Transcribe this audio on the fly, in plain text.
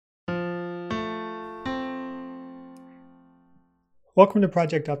Welcome to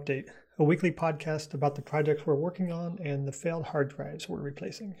Project Update, a weekly podcast about the projects we're working on and the failed hard drives we're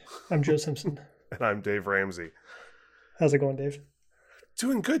replacing. I'm Joe Simpson. And I'm Dave Ramsey. How's it going, Dave?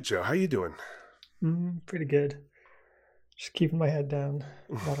 Doing good, Joe. How you doing? Pretty good. Just keeping my head down.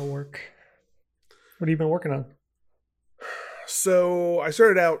 A lot of work. What have you been working on? So I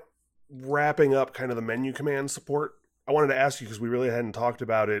started out wrapping up kind of the menu command support. I wanted to ask you, because we really hadn't talked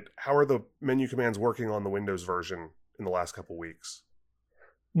about it, how are the menu commands working on the Windows version in the last couple weeks?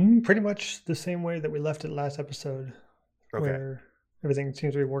 Pretty much the same way that we left it last episode, Okay, where everything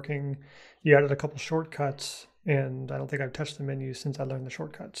seems to be working. You added a couple shortcuts, and I don't think I've touched the menus since I learned the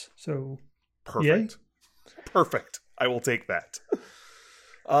shortcuts. So, yay. perfect. Perfect. I will take that.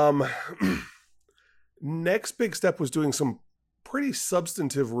 Um, Next big step was doing some pretty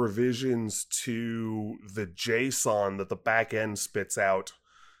substantive revisions to the JSON that the back end spits out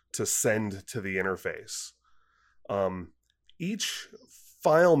to send to the interface. Each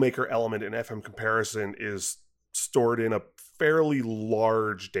FileMaker element in FM Comparison is stored in a fairly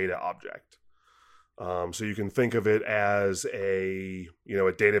large data object. So you can think of it as a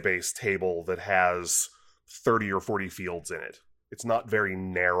database table that has 30 or 40 fields in it. It's not very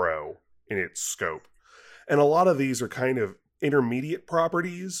narrow in its scope. And a lot of these are kind of intermediate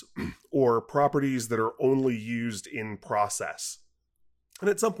properties or properties that are only used in process. And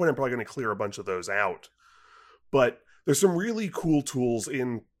at some point, I'm probably going to clear a bunch of those out. But there's some really cool tools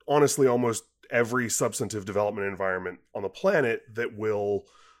in, honestly, almost every substantive development environment on the planet that will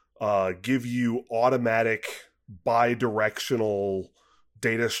give you automatic bidirectional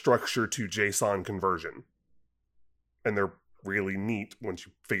data structure to JSON conversion. And they're really neat once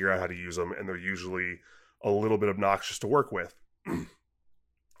you figure out how to use them, and they're usually a little bit obnoxious to work with.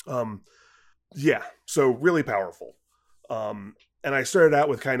 Yeah, so really powerful. And I started out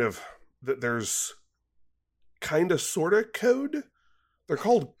with kind of, there's kind of sort of code. They're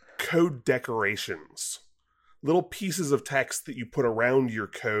called code decorations. Little pieces of text that you put around your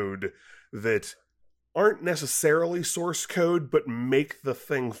code that aren't necessarily source code, but make the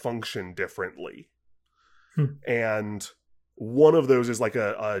thing function differently. And one of those is like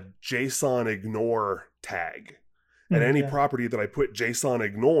a JSON ignore tag. And any property that I put JSON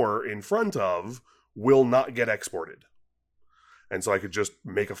ignore in front of will not get exported. And so I could just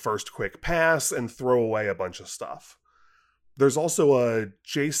make a first quick pass and throw away a bunch of stuff. There's also a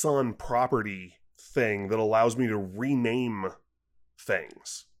JSON property thing that allows me to rename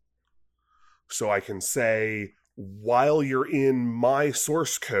things. So I can say, while you're in my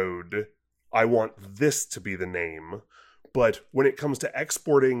source code, I want this to be the name. But when it comes to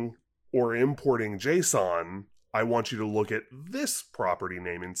exporting or importing JSON, I want you to look at this property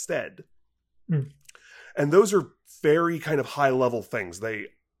name instead. And those are very kind of high level things. They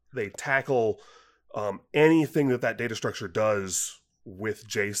tackle anything that data structure does with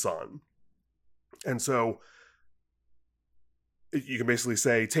JSON. And so you can basically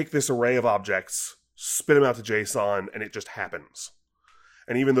say, take this array of objects, spit them out to JSON, and it just happens.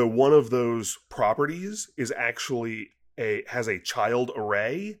 And even though one of those properties is actually has a child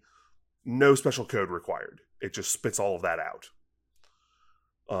array, no special code required. It just spits all of that out.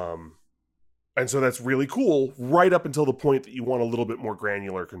 And so that's really cool right up until the point that you want a little bit more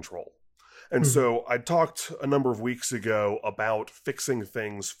granular control. And so I talked a number of weeks ago about fixing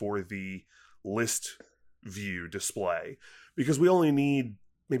things for the list view display, because we only need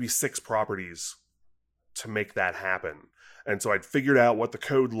maybe 6 properties to make that happen. And so I'd figured out what the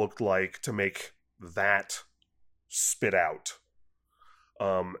code looked like to make that spit out.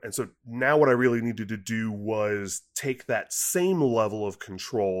 And so now what I really needed to do was take that same level of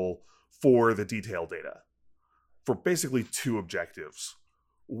control for the detail data for basically 2 objectives.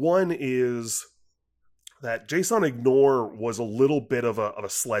 One is that JSON ignore was a little bit of a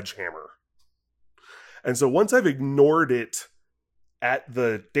sledgehammer. And so once I've ignored it at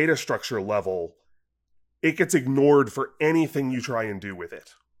the data structure level, it gets ignored for anything you try and do with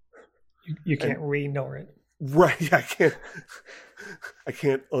it. You can't re-ignore it. Right, I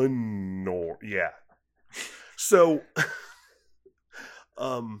can't unnor. Yeah. So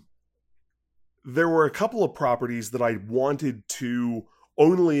there were a couple of properties that I wanted to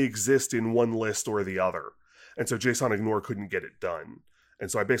only exist in one list or the other. And so JSON ignore couldn't get it done.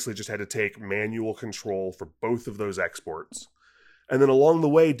 And so I basically just had to take manual control for both of those exports. And then along the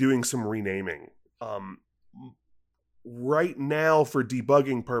way, doing some renaming. Right now, for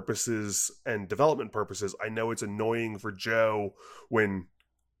debugging purposes and development purposes, I know it's annoying for Joe when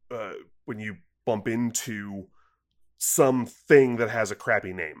you bump into something that has a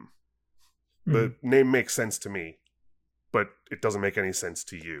crappy name. The name makes sense to me, but it doesn't make any sense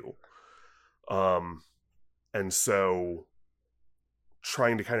to you. And so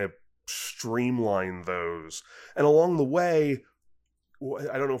trying to kind of streamline those. And along the way,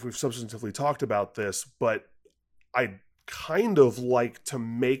 I don't know if we've substantively talked about this, but I'd kind of like to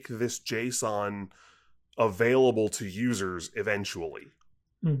make this JSON available to users eventually.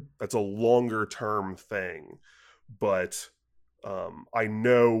 That's a longer term thing. But I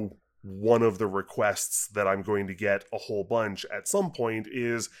know one of the requests that I'm going to get a whole bunch at some point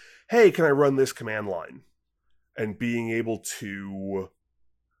is, hey, can I run this command line? And being able to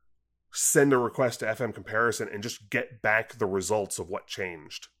send a request to FM Comparison and just get back the results of what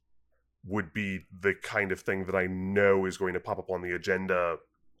changed would be the kind of thing that I know is going to pop up on the agenda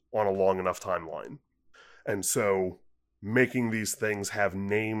on a long enough timeline. And so making these things have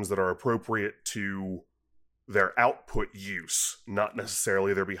names that are appropriate to their output use, not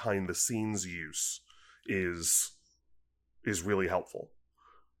necessarily their behind the scenes use, is really helpful.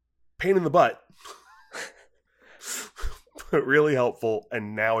 Pain in the butt, but really helpful.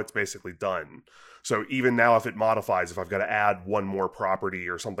 And now it's basically done. So even now, if it modifies, if I've got to add one more property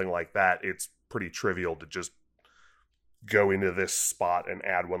or something like that, it's pretty trivial to just go into this spot and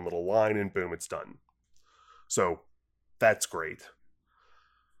add one little line and boom, it's done. So that's great.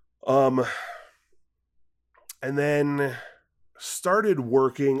 And then started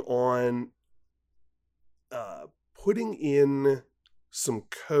working on putting in some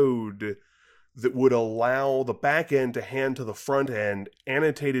code that would allow the back end to hand to the front end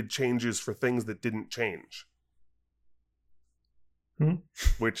annotated changes for things that didn't change.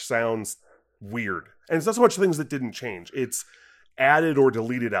 Which sounds weird. And it's not so much things that didn't change. It's added or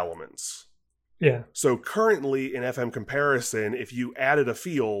deleted elements. Yeah. So currently in FM Comparison, if you added a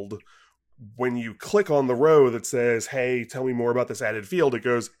field, when you click on the row that says, hey, tell me more about this added field, it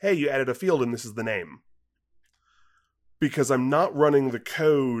goes, hey, you added a field and this is the name. Because I'm not running the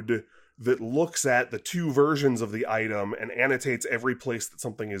code that looks at the two versions of the item and annotates every place that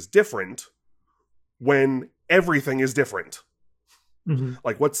something is different when everything is different. Mm-hmm.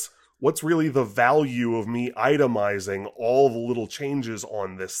 Like what's really the value of me itemizing all the little changes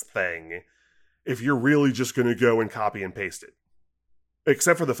on this thing if you're really just going to go and copy and paste it?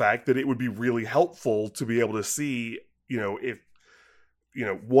 Except for the fact that it would be really helpful to be able to see, if,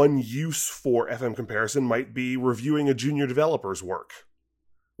 one use for FM Comparison might be reviewing a junior developer's work.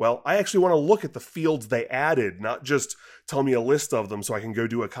 Well, I actually want to look at the fields they added, not just tell me a list of them so I can go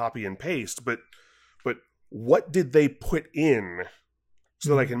do a copy and paste, but what did they put in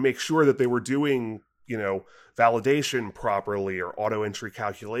so that I can make sure that they were doing, validation properly or auto entry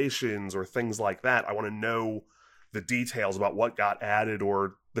calculations or things like that. I want to know the details about what got added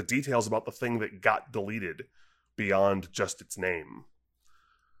or the details about the thing that got deleted beyond just its name.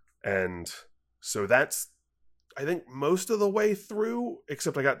 And so that's, I think, most of the way through,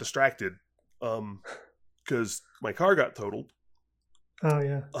 except I got distracted because my car got totaled. Oh,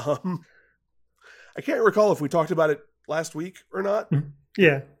 yeah. I can't recall if we talked about it last week or not.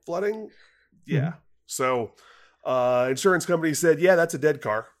 Yeah. Flooding? Yeah. So insurance company said, yeah, that's a dead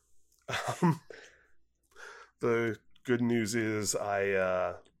car. The good news is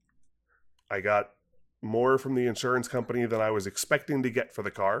I got more from the insurance company than I was expecting to get for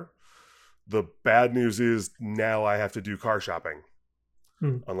the car. The bad news is now I have to do car shopping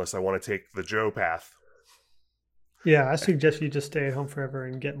unless I want to take the Joe path. Yeah, I suggest you just stay at home forever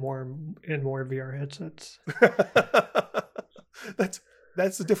and get more and more VR headsets.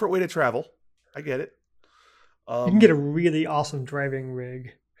 That's a different way to travel. I get it. You can get a really awesome driving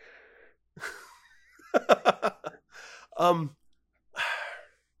rig.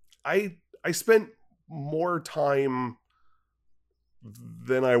 I spent more time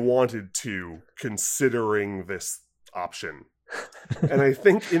than I wanted to considering this option. And I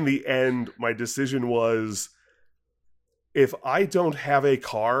think in the end, my decision was, if I don't have a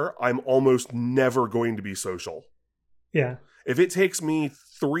car, I'm almost never going to be social. Yeah. If it takes me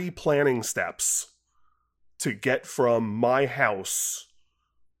 3 planning steps to get from my house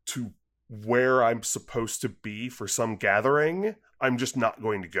to where I'm supposed to be for some gathering, I'm just not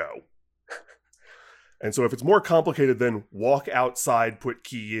going to go. And so if it's more complicated than walk outside, put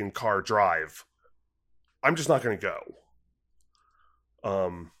key in, car, drive, I'm just not going to go.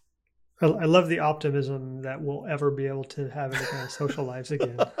 I love the optimism that we'll ever be able to have any kind of social lives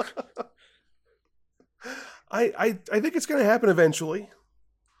again. I think it's going to happen eventually,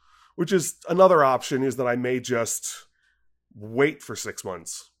 which is another option, is that I may just wait for 6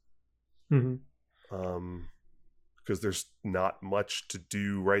 months. Because there's not much to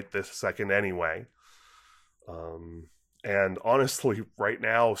do right this second anyway. And honestly, right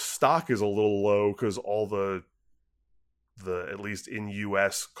now, stock is a little low because all the at least in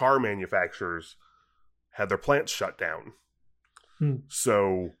US car manufacturers had their plants shut down. Hmm.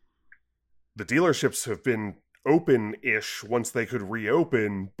 So the dealerships have been open-ish once they could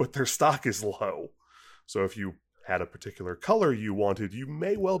reopen, but their stock is low. So if you had a particular color you wanted, you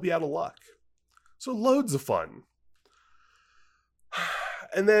may well be out of luck. So loads of fun.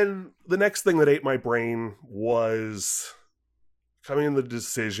 And then the next thing that ate my brain was coming to the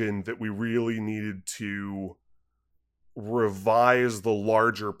decision that we really needed to revise the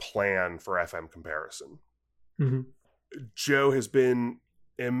larger plan for FM comparison. Mm-hmm. Joe has been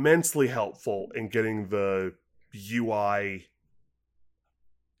immensely helpful in getting the UI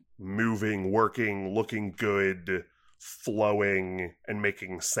moving, working, looking good, flowing, and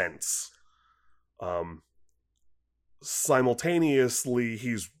making sense. Simultaneously,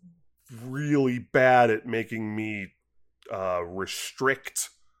 he's really bad at making me restrict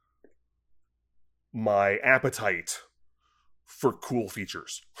my appetite for cool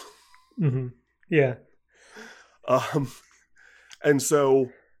features. Mm-hmm. Yeah. And so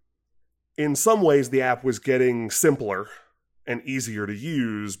in some ways the app was getting simpler and easier to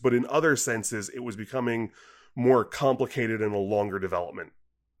use, but in other senses it was becoming more complicated and a longer development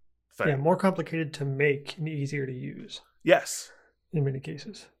thing. Yeah, more complicated to make and easier to use. Yes. In many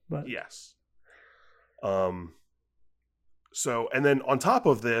cases. But yes. So, and then on top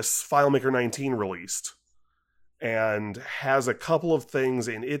of this, FileMaker 19 released and has a couple of things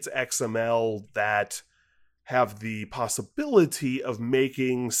in its XML that have the possibility of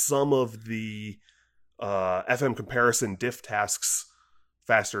making some of the FM comparison diff tasks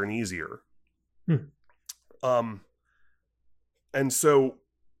faster and easier. And so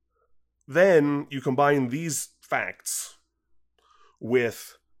then you combine these facts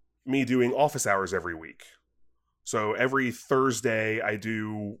with me doing office hours every week. So every Thursday I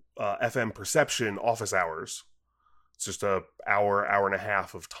do FM Perception office hours. It's just an hour and a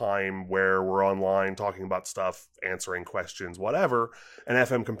half of time where we're online talking about stuff, answering questions, whatever. And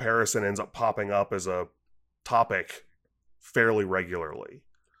FM Comparison ends up popping up as a topic fairly regularly.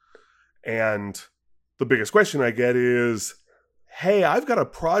 And the biggest question I get is, hey, I've got a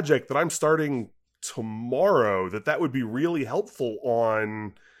project that I'm starting tomorrow that would be really helpful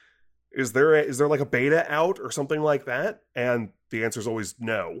on. Is there like a beta out or something like that? And the answer is always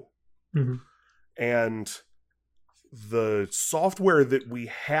no. Mm-hmm. And the software that we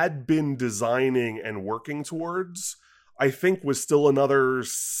had been designing and working towards, I think, was still another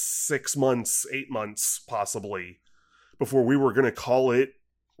 6 months, 8 months, possibly, before we were going to call it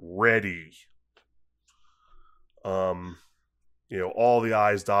ready. All the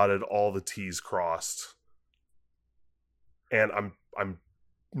I's dotted, all the T's crossed. And I'm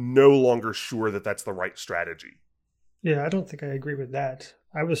no longer sure that that's the right strategy. Yeah, I don't think I agree with that.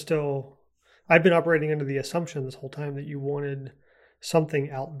 I've been operating under the assumption this whole time that you wanted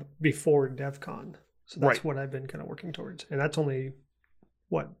something out before DevCon. So that's right. What I've been kind of working towards. And that's only,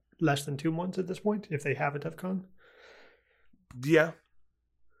 less than 2 months at this point, if they have a DevCon? Yeah.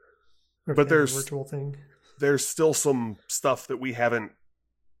 But there's a virtual thing. There's still some stuff that we haven't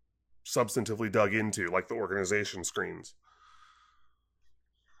substantively dug into, like the organization screens.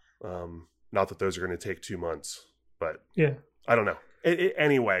 Not that those are going to take 2 months, but yeah, I don't know.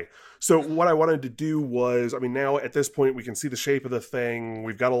 Anyway, so what I wanted to do was, now at this point we can see the shape of the thing.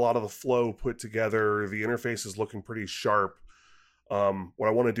 We've got a lot of the flow put together. The interface is looking pretty sharp. What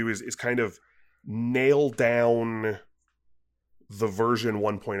I want to do is kind of nail down the version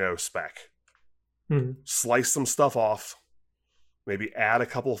 1.0 spec. Mm-hmm. Slice some stuff off. Maybe add a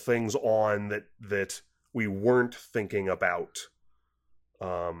couple things on that we weren't thinking about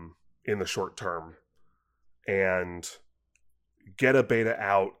in the short term. And get a beta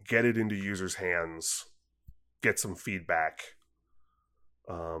out, get it into users' hands, get some feedback,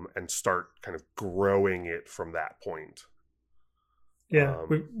 and start kind of growing it from that point. Yeah,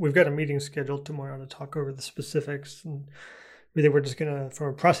 we've got a meeting scheduled tomorrow to talk over the specifics. And really we're just going to, from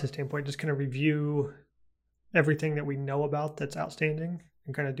a process standpoint, just kind of review everything that we know about that's outstanding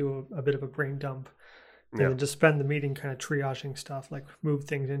and kind of do a bit of a brain dump. And then just spend the meeting kind of triaging stuff, like move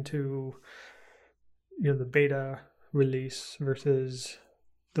things into, the beta release versus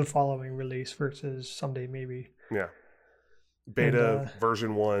the following release versus someday maybe. Yeah. Beta,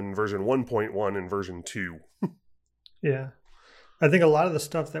 version 1, version 1.1, and version 2. Yeah. I think a lot of the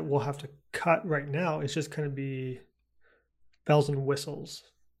stuff that we'll have to cut right now is just going to be bells and whistles.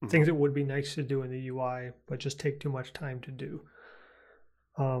 Mm-hmm. Things that would be nice to do in the UI, but just take too much time to do.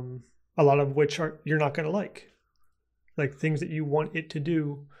 A lot of which you're not going to like. Like things that you want it to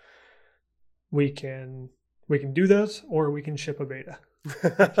do, we can do those, or we can ship a beta.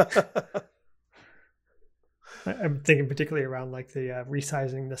 I'm thinking particularly around like the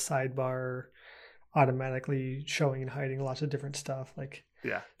resizing the sidebar, automatically showing and hiding lots of different stuff, like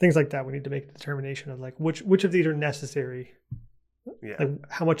things like that. We need to make a determination of like which of these are necessary. Yeah. Like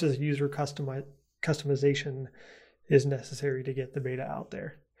how much is user customization is necessary to get the beta out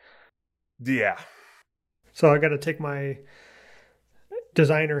there. Yeah. So I got to take my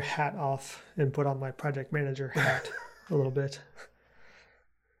designer hat off and put on my project manager hat a little bit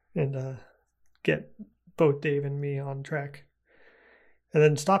and get both Dave and me on track. And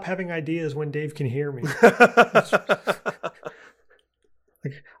then stop having ideas when Dave can hear me.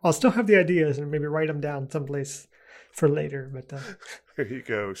 Like, I'll still have the ideas and maybe write them down someplace for later. But there you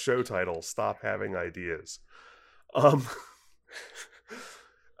go. Show title: Stop having ideas.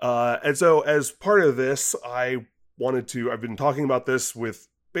 And so as part of this, I've been talking about this with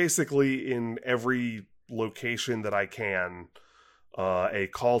basically in every location that I can. A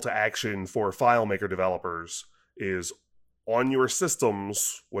call to action for FileMaker developers is, on your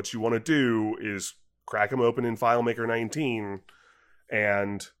systems, what you want to do is crack them open in FileMaker 19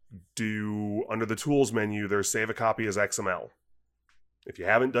 and do, under the tools menu, there's save a copy as XML. If you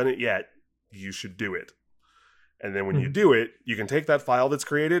haven't done it yet, you should do it. And then when you do it, you can take that file that's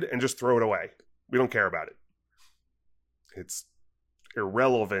created and just throw it away. We don't care about it. It's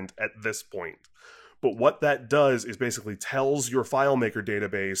irrelevant at this point. But what that does is basically tells your FileMaker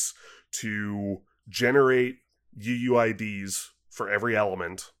database to generate UUIDs for every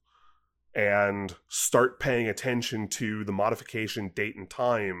element and start paying attention to the modification date and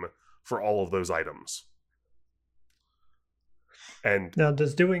time for all of those items. And now,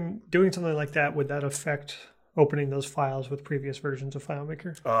 does doing something like that, would that affect opening those files with previous versions of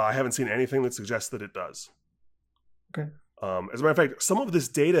FileMaker? I haven't seen anything that suggests that it does. Okay. As a matter of fact, some of this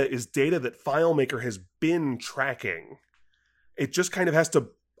data is data that FileMaker has been tracking. It just kind of has to,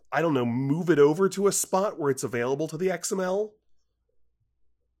 I don't know, move it over to a spot where it's available to the XML.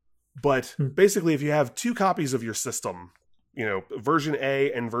 But basically, if you have two copies of your system, version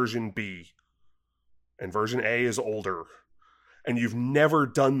A and version B, and version A is older, and you've never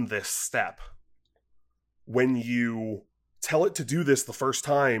done this step, when you tell it to do this the first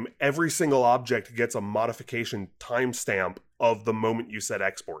time, every single object gets a modification timestamp of the moment you said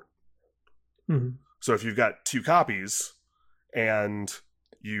export. Mm-hmm. So if you've got two copies and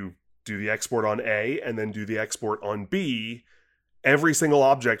you do the export on A and then do the export on B, every single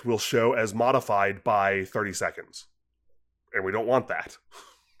object will show as modified by 30 seconds. And we don't want that.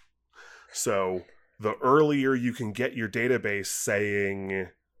 So the earlier you can get your database saying,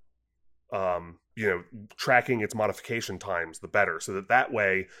 tracking its modification times, the better. So that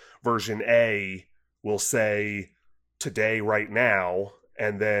way, version A will say today, right now,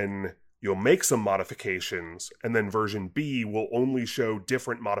 and then you'll make some modifications, and then version B will only show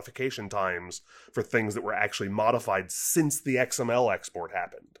different modification times for things that were actually modified since the XML export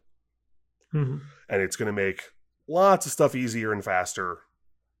happened. Mm-hmm. And it's going to make lots of stuff easier and faster.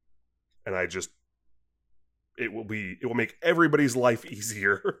 And it will make everybody's life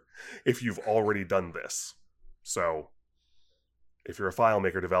easier if you've already done this. So if you're a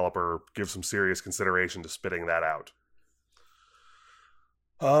FileMaker developer, give some serious consideration to spitting that out.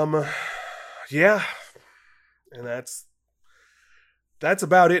 Yeah. And that's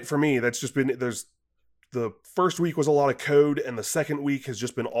about it for me. That's just been, the first week was a lot of code, and the second week has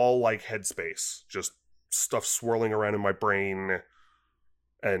just been all like headspace, just stuff swirling around in my brain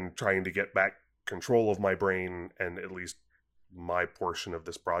and trying to get back control of my brain and at least my portion of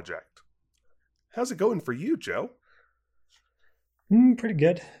this project. How's it going for you, Joe? Pretty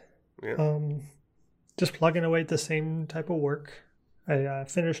good. Yeah. Just plugging away at the same type of work. I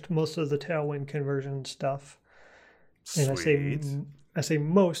finished most of the Tailwind conversion stuff. Sweet. And I say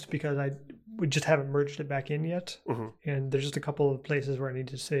most because we just haven't merged it back in yet. Mm-hmm. And there's just a couple of places where I need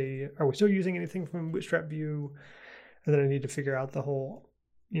to say, are we still using anything from Bootstrap View? And then I need to figure out the whole,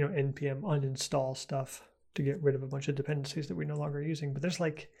 npm uninstall stuff to get rid of a bunch of dependencies that we're no longer using. But there's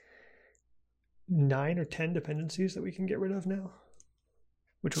like 9 or 10 dependencies that we can get rid of now,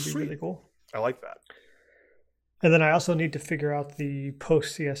 which will be really cool. I like that. And then I also need to figure out the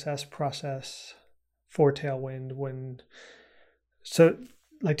post CSS process for Tailwind so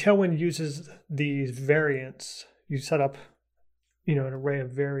like Tailwind uses these variants. You set up, an array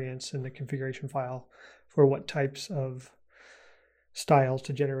of variants in the configuration file for what types of styles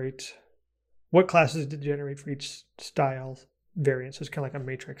to generate, what classes to generate for each style variant. So it's kind of like a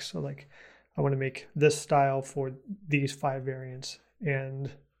matrix. So like I want to make this style for these 5 variants,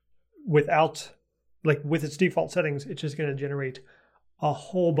 and with its default settings, it's just going to generate a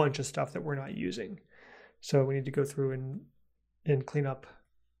whole bunch of stuff that we're not using. So we need to go through and clean up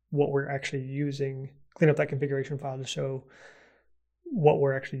what we're actually using, clean up that configuration file to show what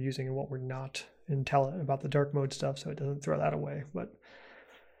we're actually using and what we're not and tell it about the dark mode stuff so it doesn't throw that away. But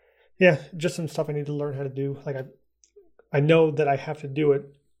yeah, just some stuff I need to learn how to do. Like I know that I have to do it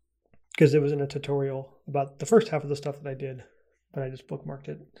because it was in a tutorial about the first half of the stuff that I did, but I just bookmarked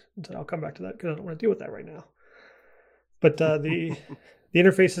it and said I'll come back to that because I don't want to deal with that right now. But the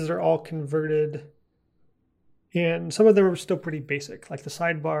interfaces are all converted, and some of them are still pretty basic. Like the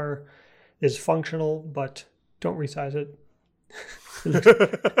sidebar is functional, but don't resize it.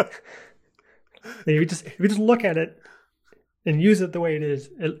 If you just look at it and use it the way it is,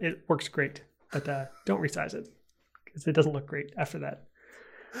 it works great. But don't resize it because it doesn't look great after that.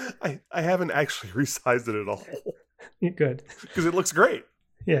 I haven't actually resized it at all. Good. Because it looks great.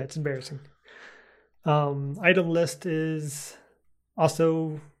 Yeah, it's embarrassing. Item list is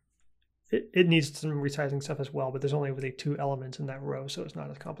also, it needs some resizing stuff as well, but there's only really 2 elements in that row, so it's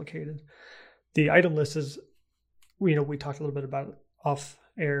not as complicated. The item list is, we talked a little bit about it off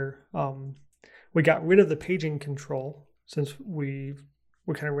air. We got rid of the paging control since we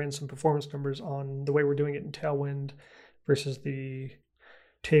kind of ran some performance numbers on the way we're doing it in Tailwind versus the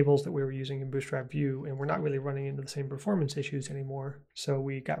tables that we were using in Bootstrap View, and we're not really running into the same performance issues anymore. So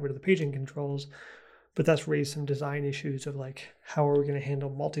we got rid of the paging controls, but that's raised some design issues of like, how are we going to handle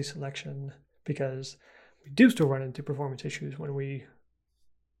multi-selection? Because we do still run into performance issues when we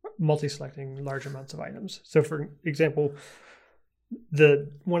multi-selecting large amounts of items. So for example,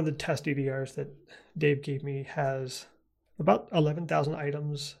 one of the test DDRs that Dave gave me has about 11,000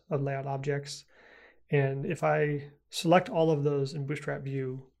 items of layout objects. And if I select all of those in Bootstrap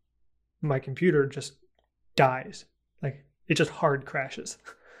View, my computer just dies. Like it just hard crashes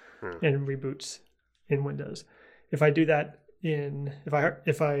and reboots in Windows. If I do that I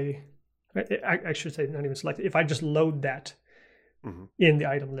should say not even select it. If I just load that in the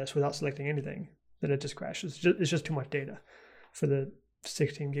item list without selecting anything, then it just crashes. It's just too much data for the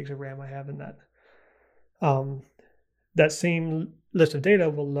 16 gigs of RAM I have in that. That same list of data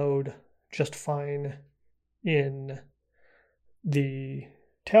will load just fine in the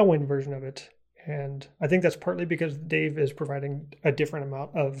Tailwind version of it. And I think that's partly because Dave is providing a different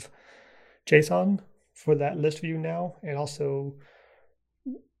amount of JSON for that list view now, and also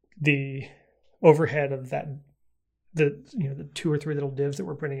the overhead of that, the 2 or 3 little divs that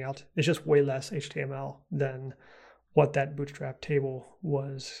we're printing out is just way less HTML than what that Bootstrap table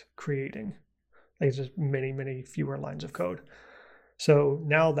was creating. Like it's just many, many fewer lines of code. So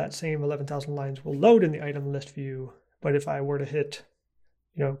now that same 11,000 lines will load in the item list view, but if I were to hit,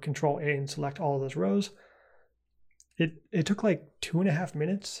 Control A and select all of those rows, it took like 2.5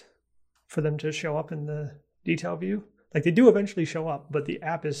 minutes for them to show up in the detail view. Like they do eventually show up, but the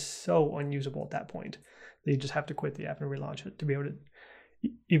app is so unusable at that point that you just have to quit the app and relaunch it to be able to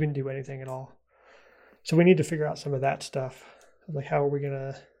even do anything at all. So we need to figure out some of that stuff. Like how are we going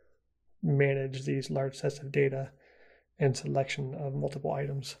to manage these large sets of data and selection of multiple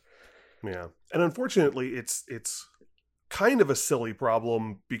items? Yeah. And unfortunately, it's kind of a silly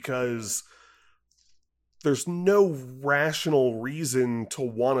problem because there's no rational reason to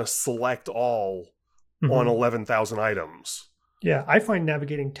want to select all on 11,000 items. Yeah, I find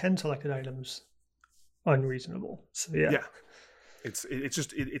navigating 10 selected items unreasonable. So yeah. It's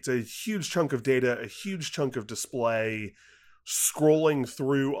a huge chunk of data, a huge chunk of display. Scrolling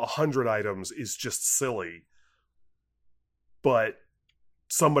through 100 items is just silly. But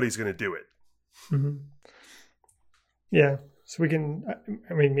somebody's going to do it. Yeah. So we can,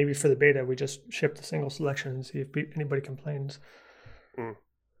 maybe for the beta, we just ship the single selection and see if anybody complains.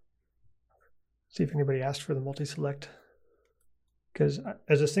 See if anybody asked for the multi-select. Because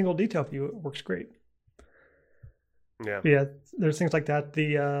as a single detail view, it works great. Yeah, there's things like that.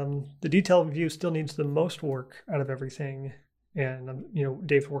 The detail view still needs the most work out of everything. And,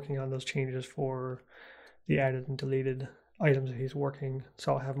 Dave's working on those changes for the added and deleted items that he's working.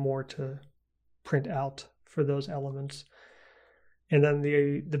 So I'll have more to print out for those elements. And then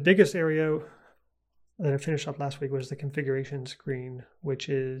the biggest area that I finished up last week was the configuration screen, which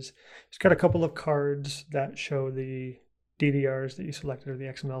is, it's got a couple of cards that show the DDRs that you selected or the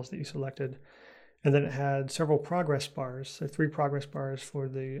XMLs that you selected. And then it had several progress bars, so 3 progress bars for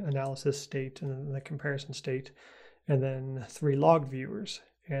the analysis state and then the comparison state, and then 3 log viewers.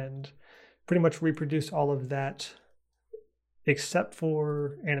 And pretty much reproduced all of that except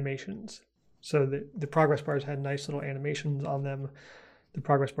for animations. So the progress bars had nice little animations on them. The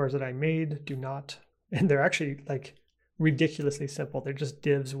progress bars that I made do not. And they're actually like ridiculously simple. They're just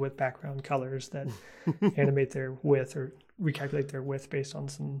divs with background colors that animate their width or recalculate their width based on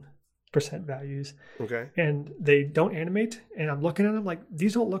some percent values. Okay. And they don't animate. And I'm looking at them like,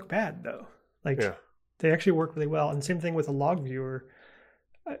 these don't look bad though. Like they actually work really well. And same thing with a log viewer.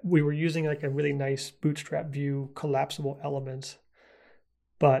 we were using like a really nice Bootstrap view collapsible elements,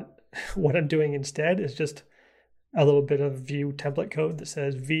 but what I'm doing instead is just a little bit of Vue template code that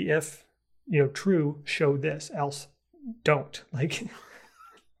says if true, show this, else don't. Like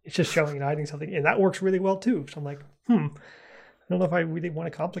it's just showing and hiding something, and that works really well too. So I'm like, I don't know if I really want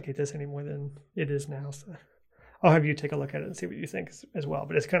to complicate this any more than it is now. So I'll have you take a look at it and see what you think as well.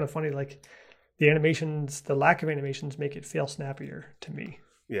 But it's kind of funny, like the animations, the lack of animations make it feel snappier to me.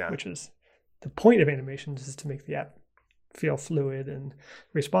 Yeah. Which is the point of animations, is to make the app feel fluid and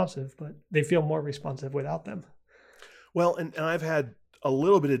responsive, but they feel more responsive without them. Well, and I've had a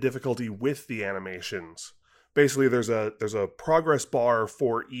little bit of difficulty with the animations. Basically, there's a progress bar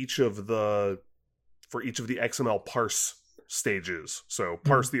for each of the XML parse stages. So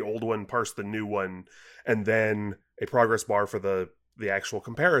parse the old one, parse the new one, and then a progress bar for the actual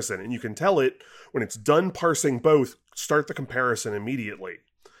comparison. And you can tell it when it's done parsing both, start the comparison immediately.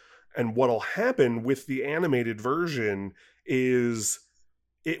 And what'll happen with the animated version is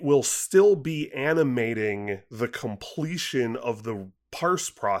it will still be animating the completion of the parse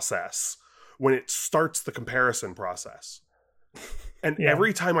process when it starts the comparison process. And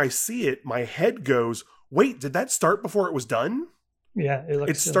every time I see it, my head goes, wait, did that start before it was done? Yeah,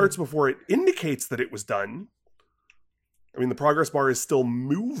 it starts before it indicates that it was done. I mean, the progress bar is still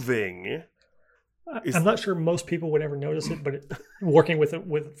moving. I'm not sure most people would ever notice it, but working with it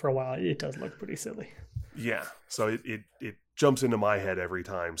for a while, it does look pretty silly. Yeah, so it jumps into my head every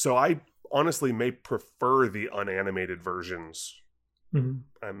time. So I honestly may prefer the unanimated versions.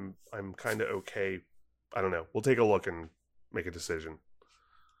 Mm-hmm. I'm kind of okay. I don't know. We'll take a look and make a decision.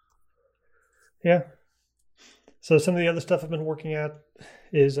 Yeah. So some of the other stuff I've been working at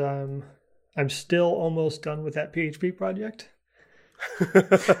is I'm still almost done with that PHP project.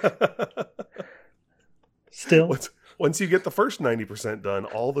 Still. Once you get the first 90% done,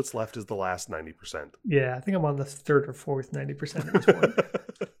 all that's left is the last 90%. Yeah, I think I'm on the third or fourth 90% at this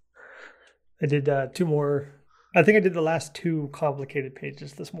point. I did two more. I think I did the last two complicated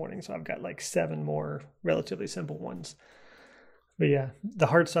pages this morning, so I've got like 7 more relatively simple ones. But yeah, the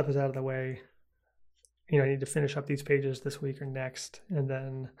hard stuff is out of the way. I need to finish up these pages this week or next, and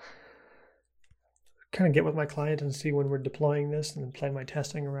then kind of get with my client and see when we're deploying this, and then plan my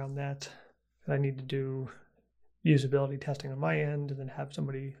testing around that. I need to do usability testing on my end and then have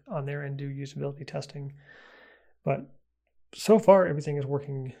somebody on their end do usability testing. But so far, everything is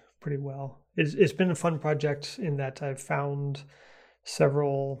working pretty well. It's been a fun project in that I've found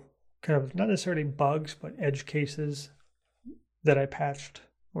several kind of not necessarily bugs, but edge cases that I patched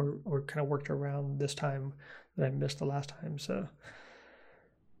or kind of worked around this time that I missed the last time. So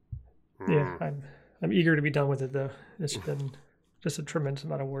yeah, I'm eager to be done with it though. It's been just a tremendous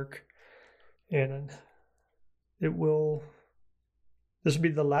amount of work. And this will be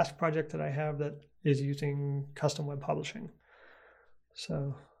the last project that I have that is using custom web publishing.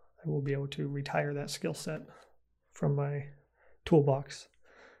 So I will be able to retire that skill set from my toolbox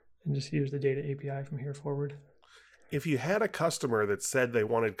and just use the data API from here forward. If you had a customer that said they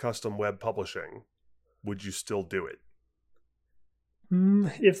wanted custom web publishing, would you still do it?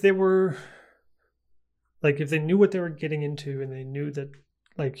 If they were, if they knew what they were getting into and they knew that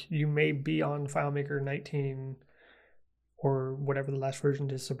you may be on FileMaker 19 or whatever the last version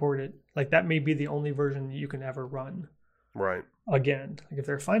to support it, that may be the only version you can ever run. Right. Again, if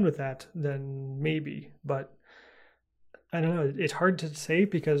they're fine with that, then maybe. But I don't know. It's hard to say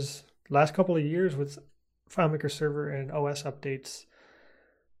because last couple of years with FileMaker Server and OS updates,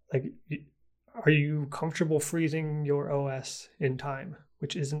 are you comfortable freezing your OS in time?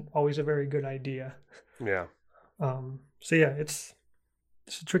 Which isn't always a very good idea. Yeah. So yeah, it's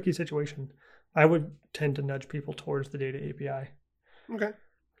a tricky situation. I would tend to nudge people towards the data API. Okay.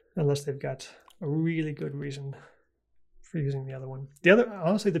 Unless they've got a really good reason for using the other one.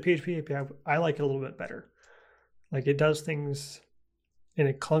 Honestly, the PHP API, I like it a little bit better. It does things in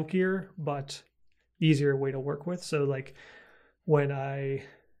a clunkier but easier way to work with. So when I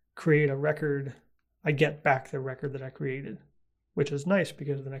create a record, I get back the record that I created, which is nice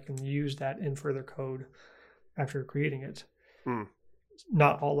because then I can use that in further code after creating it.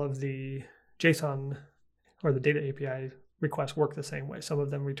 Not all of the JSON or the data API requests work the same way. Some of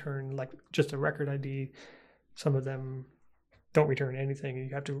them return just a record ID. Some of them don't return anything.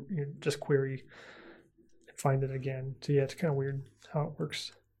 You have to just query and find it again. So yeah, it's kind of weird how it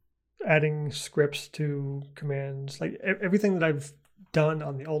works. Adding scripts to commands, everything that I've done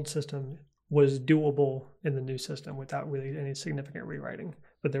on the old system was doable in the new system without really any significant rewriting.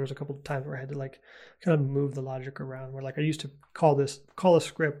 But there was a couple of times where I had to kind of move the logic around where I used to call a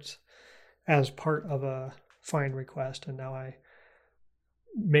script as part of a find request, and now I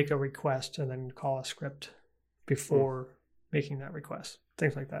make a request and then call a script before making that request.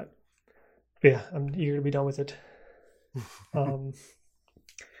 Things like that. But yeah, I'm eager to be done with it.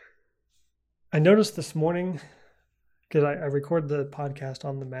 I noticed this morning, because I record the podcast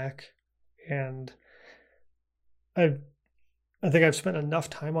on the Mac, and I think I've spent enough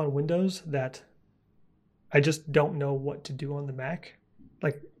time on Windows that I just don't know what to do on the Mac.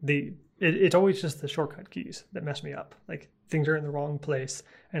 Like it's always just the shortcut keys that mess me up. Like things are in the wrong place,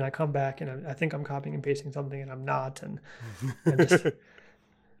 and I come back and I think I'm copying and pasting something, and I'm not. And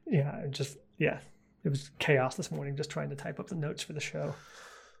just it was chaos this morning just trying to type up the notes for the show.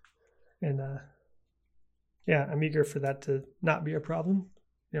 And I'm eager for that to not be a problem.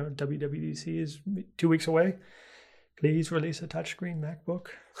 You know, WWDC is 2 weeks away. Please release a touchscreen MacBook,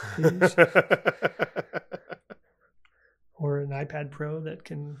 please. Or an iPad Pro that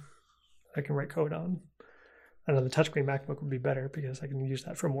I can write code on. I know the touchscreen MacBook would be better because I can use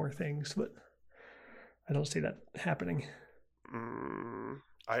that for more things, but I don't see that happening.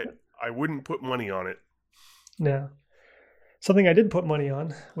 I wouldn't put money on it. No. Something I did put money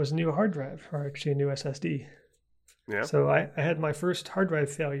on was a new hard drive, or actually a new SSD. Yeah. So I had my first hard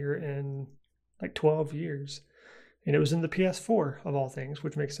drive failure in like 12 years. And it was in the PS4 of all things,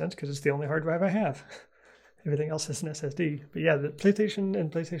 which makes sense because it's the only hard drive I have. Everything else is an SSD. But yeah, the PlayStation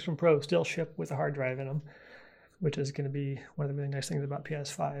and PlayStation Pro still ship with a hard drive in them, which is going to be one of the really nice things about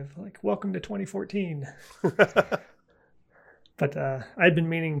PS5. Like, welcome to 2014. But I'd been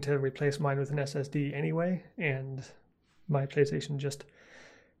meaning to replace mine with an SSD anyway, and my PlayStation just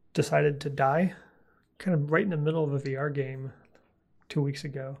decided to die kind of right in the middle of a VR game 2 weeks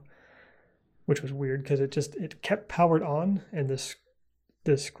ago, which was weird because it kept powered on, and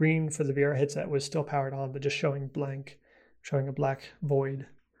the screen for the VR headset was still powered on, but just showing blank, showing a black void.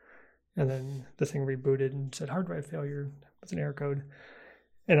 And then the thing rebooted and said hard drive failure with an error code.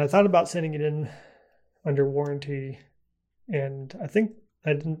 And I thought about sending it in under warranty, and I think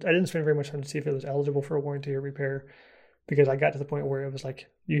I didn't spend very much time to see if it was eligible for a warranty or repair, because I got to the point where it was like,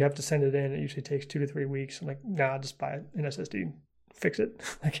 you have to send it in. It usually takes 2 to 3 weeks. I'm like, nah, just buy an SSD, fix it.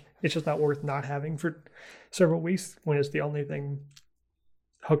 Like, it's just not worth not having for several weeks when it's the only thing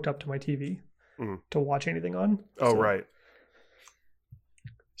hooked up to my TV to watch anything on. Oh, right.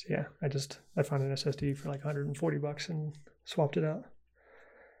 So yeah, I found an SSD for like $140 and swapped it out.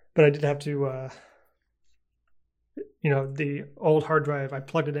 But I did have to, the old hard drive, I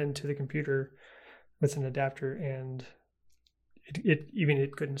plugged it into the computer with an adapter, and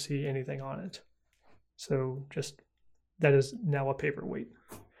it couldn't see anything on it. So just, that is now a paperweight.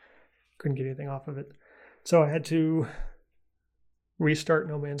 Couldn't get anything off of it. So I had to restart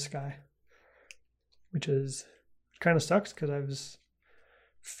No Man's Sky, which kind of sucks because I was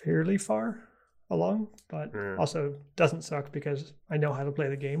fairly far along, but also doesn't suck because I know how to play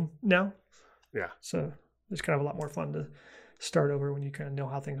the game now. Yeah. So it's kind of a lot more fun to start over when you kind of know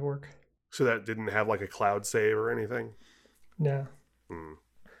how things work. So that didn't have like a cloud save or anything? No.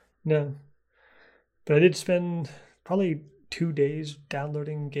 No. But I did spend probably 2 days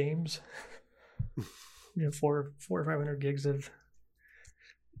downloading games. 400 or 500 gigs of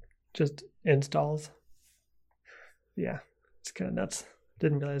just installs. Yeah, it's kind of nuts.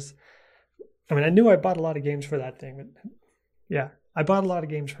 Didn't realize. I mean, I knew I bought a lot of games for that thing, but yeah, I bought a lot of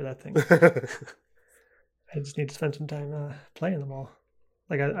games for that thing. I just need to spend some time playing them all.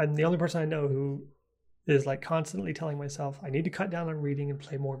 Like, I'm the only person I know who is like constantly telling myself I need to cut down on reading and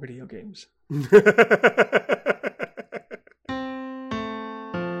play more video games.